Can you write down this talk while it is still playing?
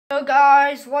Hello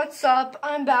guys, what's up?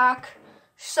 I'm back.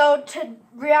 So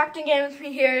reacting game with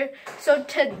me here. So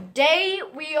today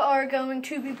we are going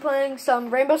to be playing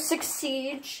some Rainbow Six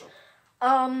Siege.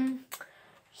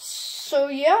 So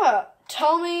yeah,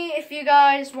 tell me if you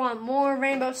guys want more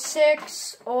Rainbow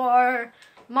Six or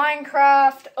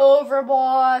Minecraft,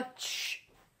 Overwatch,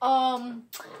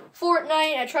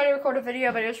 Fortnite. I tried to record a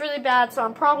video, but it was really bad, so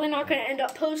I'm probably not going to end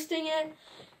up posting it.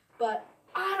 But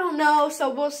I don't know, so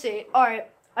we'll see. All right.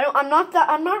 I'm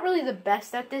not really the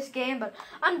best at this game, but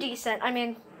I'm decent. I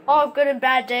mean, all good and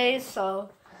bad days, so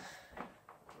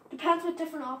depends with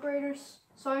different operators.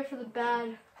 Sorry for the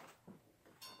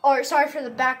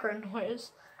background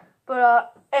noise,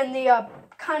 but and the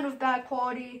kind of bad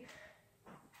quality,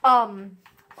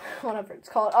 whatever it's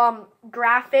called,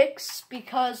 graphics,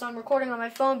 because I'm recording on my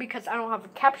phone because I don't have a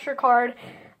capture card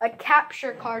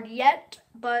yet,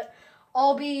 but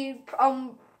I'll be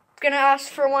gonna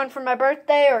ask for one for my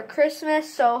birthday or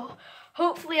Christmas, so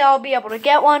hopefully I'll be able to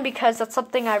get one because that's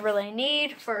something I really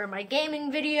need for my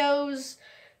gaming videos.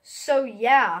 So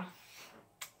yeah.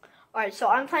 Alright, so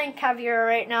I'm playing Caveira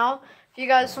right now. If you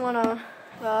guys wanna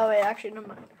wait, actually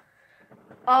never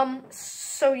mind.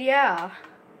 So yeah.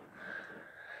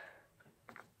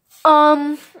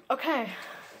 Okay.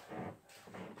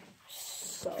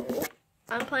 So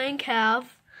I'm playing Cav.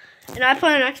 And I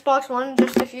play on Xbox One,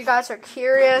 just if you guys are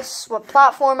curious what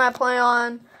platform I play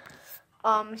on.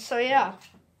 So yeah.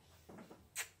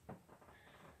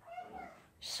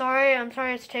 I'm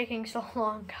sorry it's taking so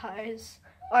long, guys.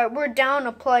 Alright, we're down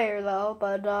a player though,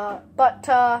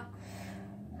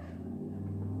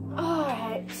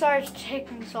 alright, sorry it's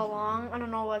taking so long. I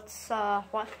don't know what's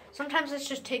what. Sometimes it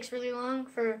just takes really long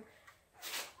for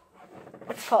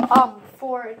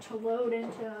for it to load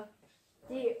into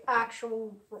the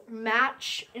actual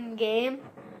match in game.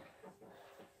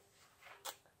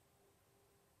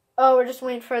 Oh, we're just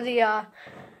waiting for the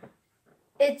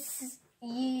it's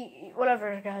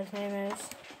whatever the guy's name is.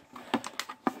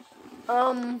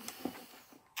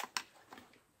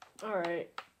 Alright.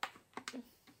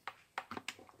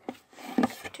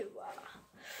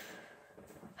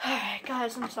 Alright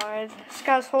guys, I'm sorry. This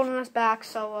guy's holding us back,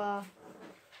 so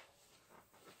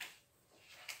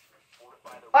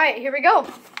alright, here we go.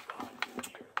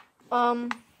 Oh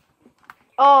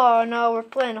no, we're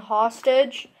playing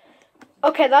hostage.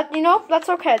 Okay, that's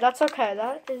okay. That's okay.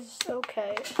 That is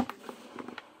okay.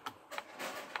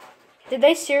 Did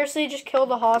they seriously just kill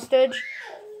the hostage?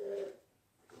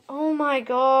 Oh my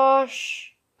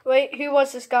gosh. Wait, who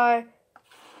was this guy?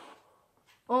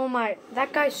 Oh my,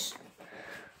 that guy's...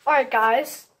 Alright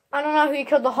guys, I don't know who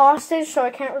killed the hostage, so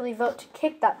I can't really vote to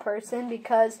kick that person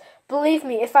because, believe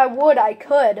me, if I would, I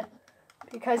could.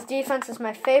 Because defense is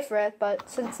my favorite, but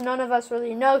since none of us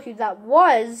really know who that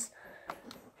was,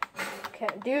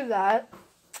 can't do that.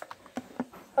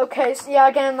 Okay, so yeah,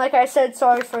 again, like I said,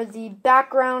 sorry for the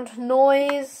background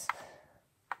noise.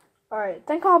 Alright, I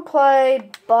think I'll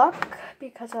play Buck,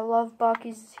 because I love Buck.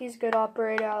 He's a good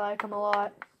operator. I like him a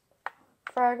lot.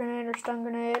 Frag grenade or stun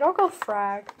grenade. I'll go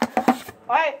frag.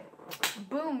 Alright,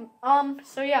 boom.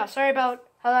 So yeah, sorry about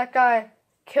how that guy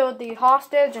killed the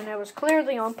hostage, and it was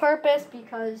clearly on purpose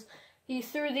because he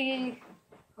threw the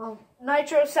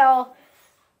nitro cell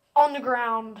on the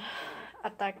ground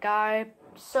at that guy.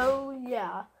 So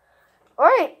yeah.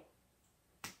 Alright.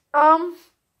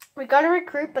 We got a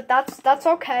recruit, but that's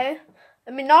okay.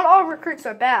 I mean, not all recruits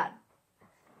are bad.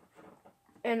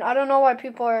 And I don't know why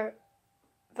people are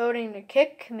voting to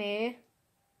kick me.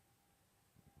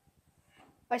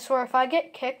 I swear, if I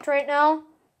get kicked right now,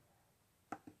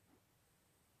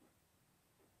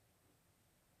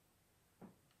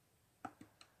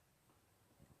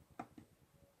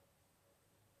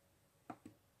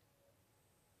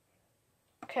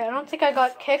 okay, I don't think I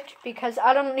got kicked because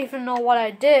I don't even know what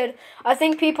I did. I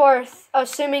think people are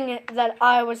assuming that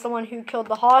I was the one who killed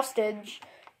the hostage,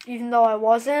 even though I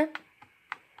wasn't.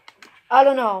 I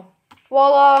don't know.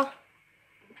 Well,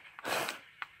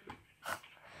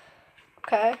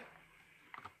 okay.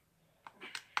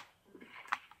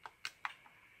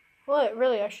 Well,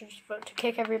 really, I should just vote to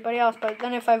kick everybody else, but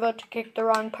then if I vote to kick the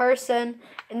wrong person,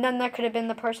 and then that could have been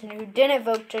the person who didn't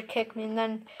vote to kick me, and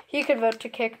then he could vote to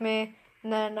kick me,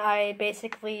 and then I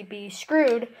basically be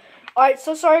screwed. Alright,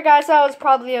 so sorry guys, that was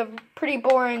probably a pretty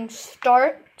boring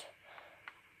start,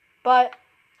 but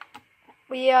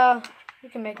we can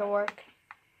make it work.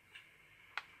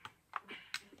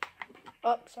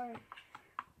 Oh, sorry.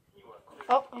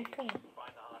 Oh, okay.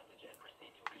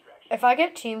 If I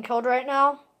get team killed right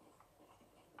now,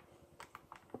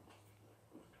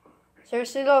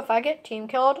 seriously though, if I get team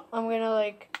killed, I'm gonna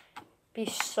like be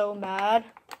so mad.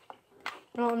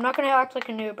 No, I'm not gonna act like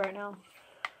a noob right now.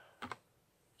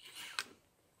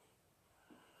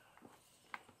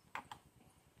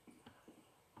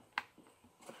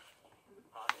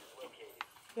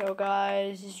 Yo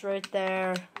guys, he's right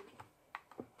there.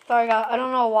 Sorry guys, I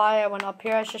don't know why I went up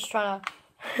here. I was just trying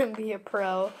to be a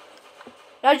pro.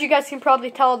 As you guys can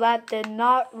probably tell, that did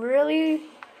not really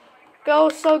go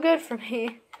so good for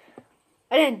me.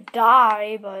 I didn't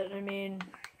die, but I mean,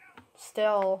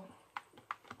 still.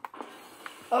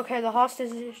 Okay, the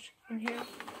hostage is in here.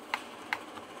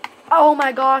 Oh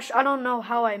my gosh, I don't know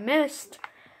how I missed.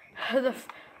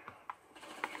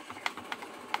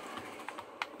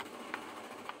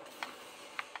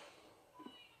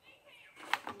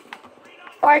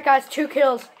 Alright guys, 2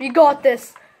 kills. We got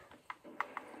this.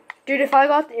 Dude, if I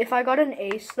got an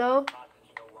ace though,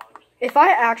 if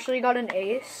I actually got an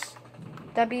ace,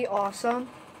 that'd be awesome.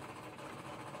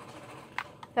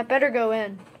 That better go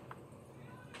in.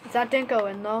 If that didn't go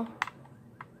in though.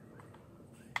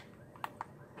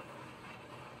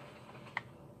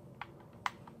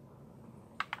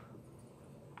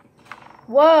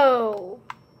 Whoa.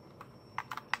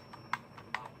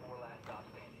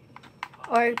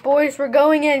 Alright, boys, we're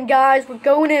going in, guys. We're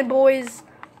going in, boys.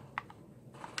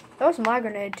 That was my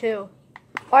grenade, too.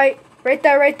 Alright, right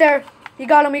there, right there. You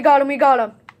got him, you got him, you got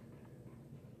him.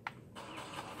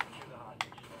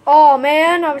 Oh,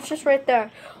 man, I was just right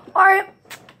there. Alright.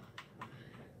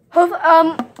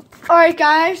 Alright,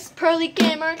 guys. Pro League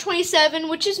Gamer 27,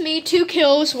 which is me, 2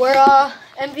 kills. We're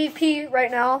MVP right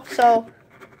now, so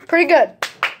pretty good.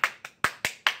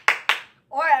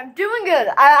 Alright, I'm doing good.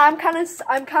 I'm kind of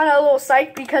a little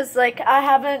psyched because like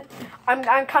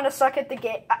I'm kind of suck at the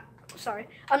game. Sorry,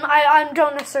 I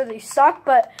don't necessarily suck,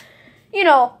 but you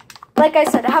know, like I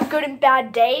said, I have good and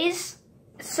bad days.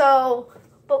 So,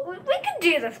 but we can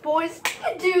do this, boys. We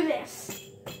can do this.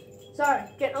 Sorry,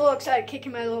 getting a little excited,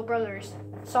 kicking my little brother's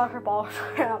soccer ball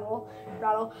rattle.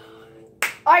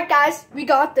 Alright, guys, we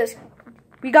got this.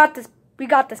 We got this. We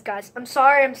got this, guys. I'm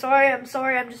sorry. I'm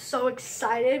just so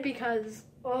excited because,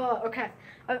 okay.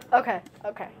 Okay.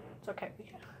 It's okay.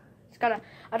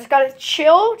 I just gotta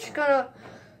chill. Just gonna.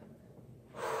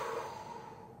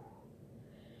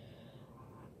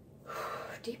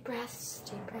 Deep breaths.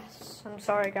 I'm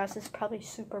sorry, guys. This is probably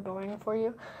super boring for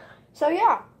you. So,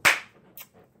 yeah.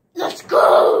 Let's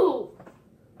go!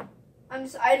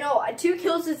 I know, 2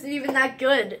 kills isn't even that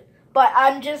good. But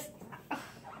I'm just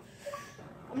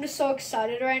so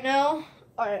excited right now.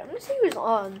 Alright, I'm gonna see who's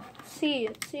on. See,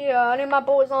 any of my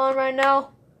boys on right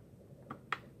now?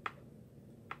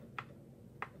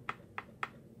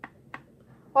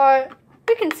 Alright,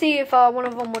 we can see if one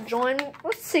of them will join.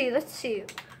 Let's see.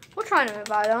 We're trying to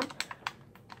invite them.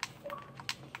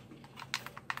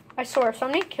 I swear, if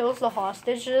somebody kills the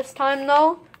hostage this time,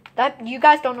 though, that you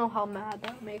guys don't know how mad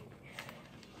that would make me.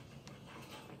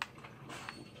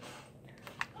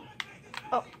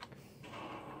 Oh.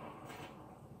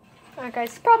 Alright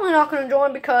guys, he's probably not going to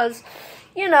join because,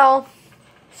 you know,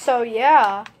 so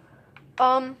yeah.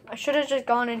 I should have just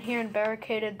gone in here and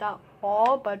barricaded that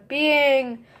wall, but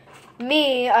being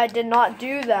me, I did not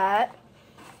do that.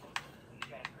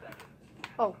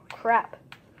 Oh, crap.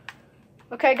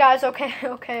 Okay guys, okay.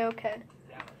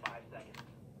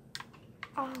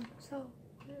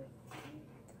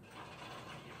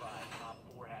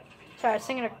 Sorry, I was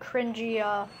singing a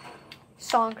cringy,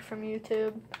 song from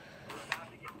YouTube.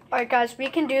 Alright guys, we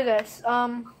can do this.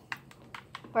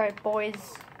 Alright,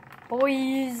 boys.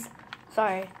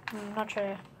 Sorry, I'm not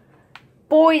trying to.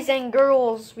 Boys and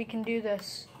girls, we can do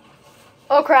this.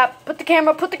 Oh crap, put the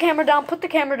camera down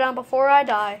before I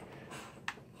die.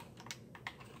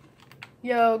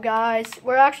 Yo guys,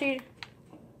 we're actually.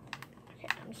 Okay,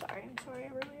 I'm sorry, I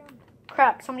really am.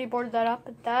 Crap, somebody boarded that up,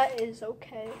 but that is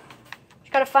okay.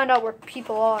 Just gotta find out where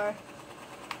people are.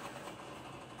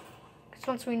 Because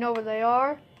once we know where they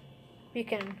are, we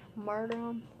can murder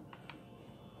them.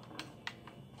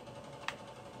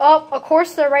 Oh, of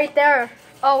course they're right there.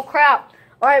 Oh, crap.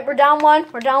 Alright, we're down one.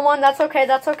 That's okay,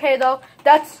 though.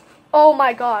 Oh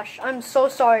my gosh. I'm so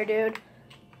sorry, dude.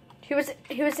 He was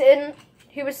in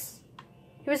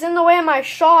the way of my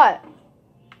shot.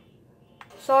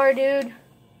 Sorry, dude.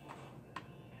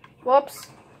 Whoops.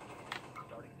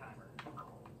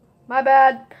 My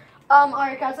bad.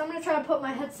 Alright, guys, I'm gonna try to put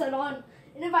my headset on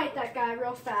and invite that guy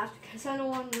real fast because I don't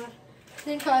want to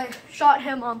think I shot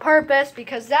him on purpose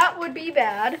because that would be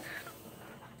bad.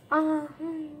 The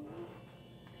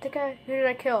guy, who did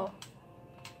I kill?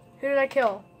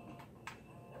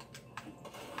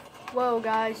 Whoa,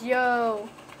 guys, yo.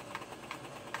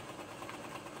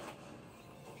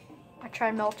 I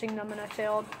tried melting them and I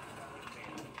failed.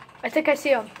 I think I see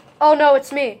him. Oh no,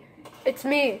 it's me. It's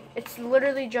me. It's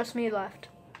literally just me left.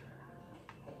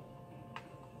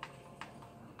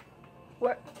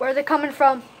 Where are they coming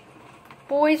from?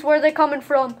 Boys, where are they coming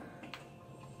from?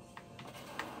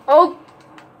 Oh.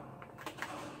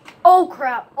 Oh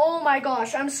crap. Oh my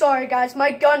gosh. I'm sorry guys.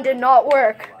 My gun did not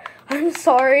work. I'm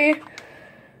sorry.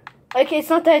 Okay, it's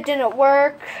not that it didn't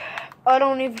work. I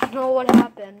don't even know what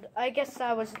happened. I guess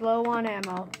I was low on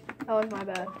ammo. That was my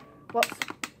bad. Whoops.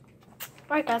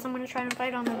 Alright guys, I'm going to try and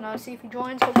fight him and see if he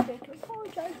joins. Hopefully I can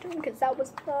apologize to him because that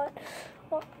was not,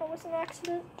 well, that was an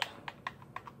accident.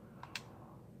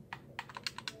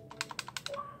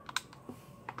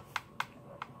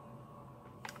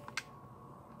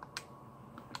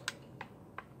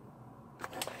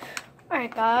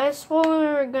 Alright guys, well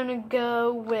we're going to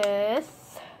go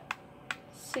with,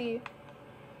 let's see.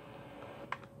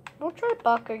 We'll try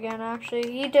Buck again,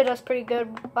 actually. He did us pretty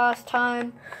good last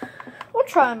time. We'll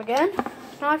try him again.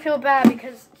 Now I feel bad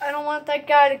because I don't want that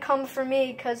guy to come for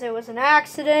me because it was an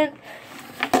accident.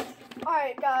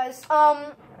 Alright, guys.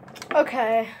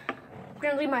 Okay. I'm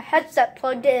going to leave my headset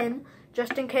plugged in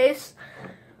just in case.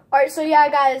 Alright, so yeah,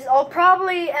 guys. I'll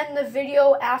probably end the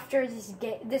video after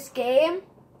this game.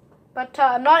 But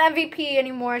I'm not MVP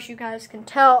anymore, as you guys can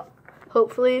tell.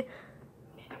 Hopefully.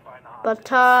 But,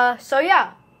 so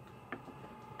yeah.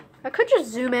 I could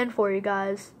just zoom in for you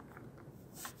guys.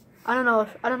 I don't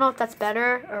know if that's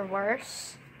better or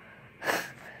worse.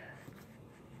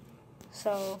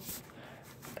 So,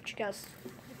 but you guys,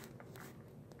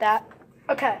 that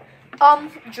okay.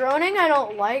 Droning I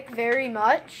don't like very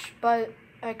much, but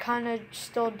I kind of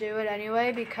still do it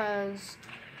anyway because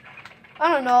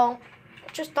I don't know.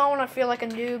 I just don't want to feel like a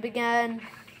noob again.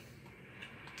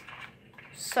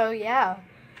 So yeah.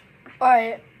 All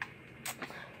right.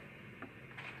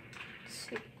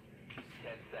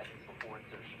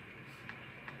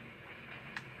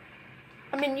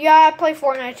 I mean, yeah, I play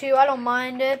Fortnite too. I don't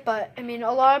mind it, but I mean,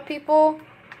 a lot of people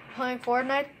playing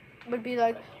Fortnite would be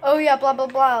like, "Oh yeah, blah blah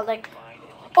blah." Like,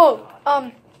 "Oh,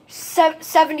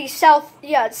 70 South,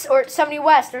 yeah, or 70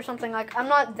 West or something." Like, I'm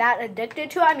not that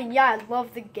addicted to it. I mean, yeah, I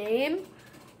love the game,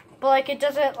 but like, it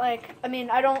doesn't like. I mean,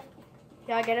 I don't.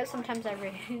 Yeah, I get it. Sometimes I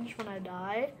rage when I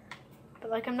die,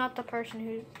 but like, I'm not the person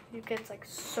who gets like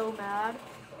so mad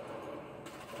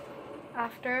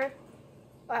after.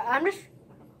 I'm just.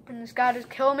 And this guy just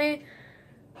killed me.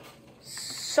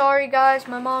 Sorry guys,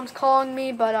 my mom's calling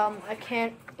me, but I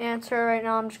can't answer right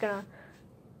now. I'm just gonna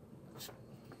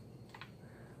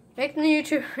make the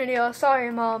YouTube video.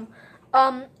 Sorry, Mom.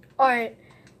 Alright.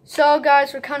 So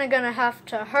guys, we're kinda gonna have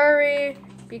to hurry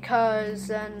because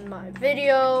then my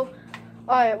video.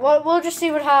 Alright, well we'll just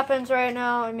see what happens right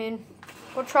now. I mean,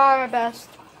 we'll try our best.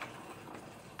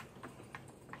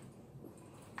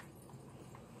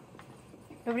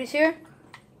 Nobody's here?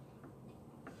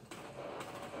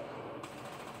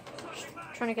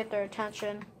 Trying to get their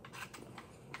attention.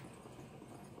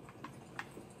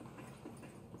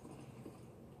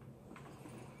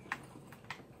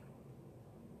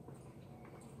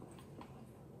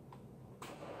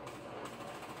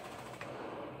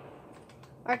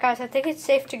 Alright guys, I think it's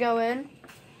safe to go in.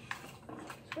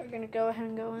 So we're gonna go ahead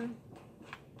and go in.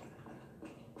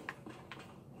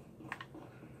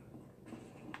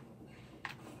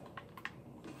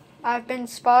 I've been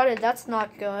spotted, that's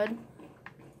not good.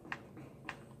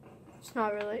 It's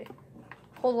not really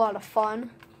a whole lot of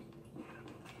fun.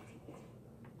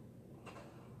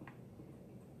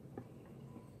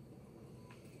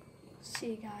 Let's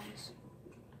see, guys.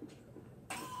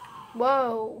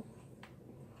 Whoa.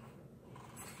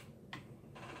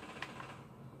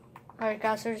 Alright,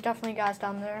 guys, there's definitely guys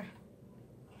down there.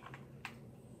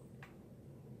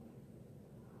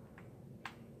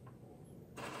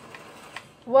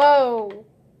 Whoa.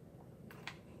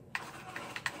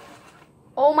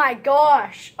 Oh my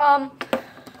gosh.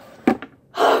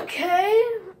 Okay.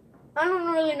 I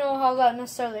don't really know how that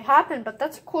necessarily happened, but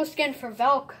that's a cool skin for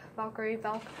Valkyrie.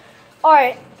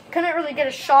 Alright, couldn't really get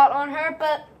a shot on her,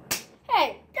 but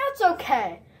hey, that's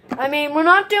okay. I mean, we're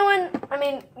not doing,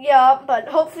 yeah, but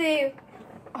hopefully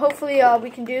we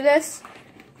can do this.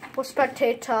 We'll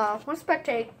spectate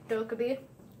Dokkaebi.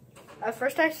 At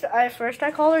first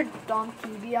I call her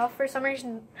Donkey for some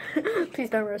reason.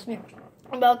 Please don't roast me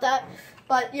about that.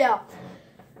 But yeah.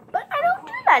 But I don't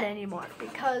do that anymore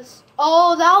because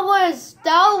that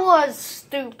was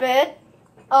stupid.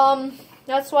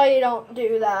 That's why you don't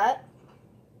do that.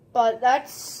 But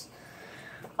that's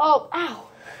ow.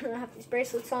 I have these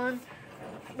bracelets on.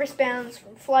 Wristbands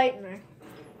from flight and they're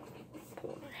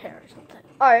pulling my hair or something.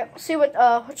 Alright, see what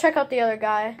we'll check out the other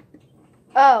guy.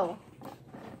 Oh.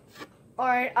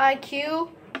 Alright, IQ.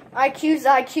 IQ's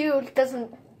IQ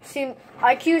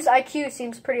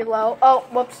seems pretty low. Oh,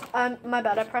 whoops. My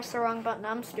bad. I pressed the wrong button.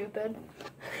 I'm stupid.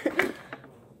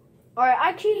 All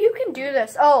right, IQ, you can do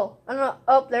this. Oh, I don't know.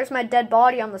 Oh, there's my dead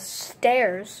body on the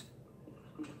stairs.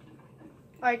 All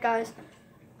right, guys.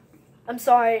 I'm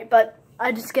sorry, but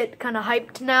I just get kind of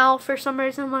hyped now for some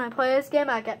reason when I play this game.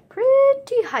 I get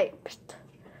pretty hyped.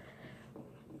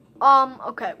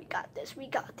 Okay, we got this.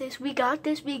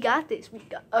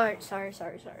 All right, sorry.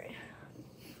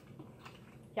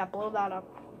 Yeah, blow that up.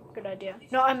 Good idea.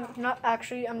 No, I'm not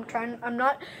actually. I'm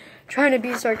not trying to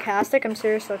be sarcastic. I'm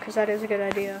serious though, because that is a good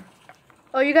idea.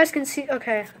 Oh, you guys can see.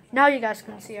 Okay, now you guys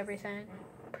can see everything,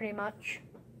 pretty much.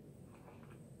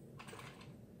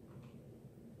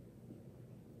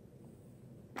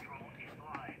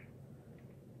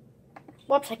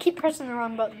 Whoops! I keep pressing the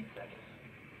wrong button.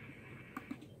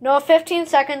 No, 15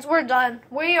 seconds. We're done.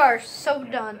 We are so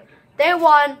done. They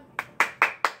won.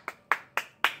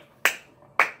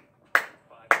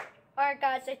 Alright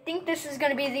guys, I think this is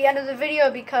going to be the end of the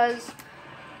video because,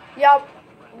 yep,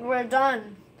 we're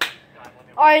done.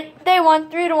 Alright, they won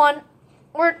 3-1.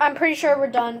 I'm pretty sure we're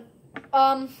done.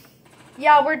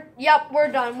 Yeah, we're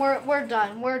done. We're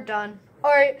done.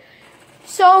 Alright,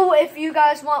 so if you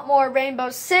guys want more Rainbow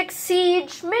Six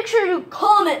Siege, make sure to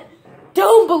comment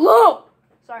down below.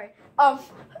 Sorry.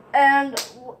 And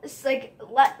it's like,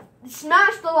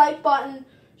 smash the like button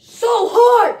so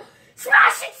hard.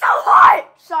 Smash it so hard.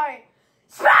 Sorry.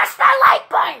 Smash that like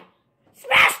button.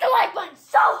 Smash the like button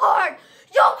so hard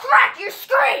you'll crack your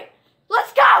screen.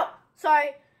 Let's go.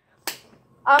 Sorry.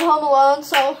 I'm home alone,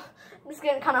 so I'm just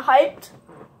getting kind of hyped.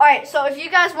 Alright, so if you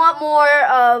guys want more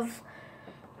of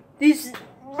these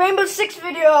Rainbow Six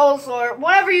videos or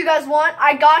whatever you guys want,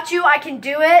 I got you. I can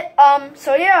do it.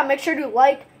 So yeah, make sure to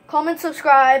like, comment,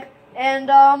 subscribe, and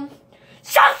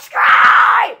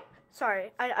subscribe!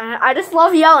 Sorry, I just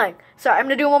love yelling. Sorry, I'm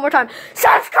gonna do it one more time.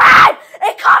 Subscribe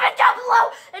and comment down below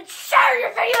and share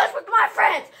your videos with my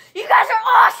friends. You guys are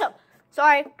awesome.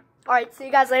 Sorry. Alright, see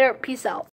you guys later. Peace out.